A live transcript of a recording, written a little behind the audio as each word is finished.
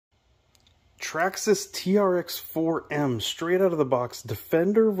Traxxas TRX-4M, straight out of the box.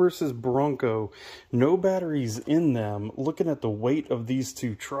 Defender versus Bronco. No batteries in them. Looking at the weight of these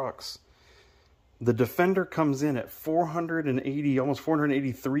two trucks. The Defender comes in at 480, almost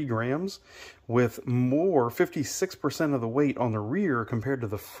 483 grams, with more, 56% of the weight on the rear compared to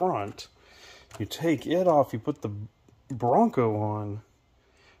the front. You take it off, you put the Bronco on.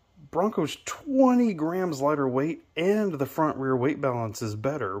 Bronco's 20 grams lighter weight, and the front rear weight balance is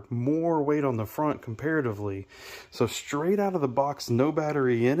better. More weight on the front comparatively. So straight out of the box, no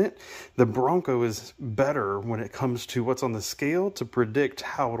battery in it. The Bronco is better when it comes to what's on the scale to predict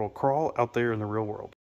how it'll crawl out there in the real world.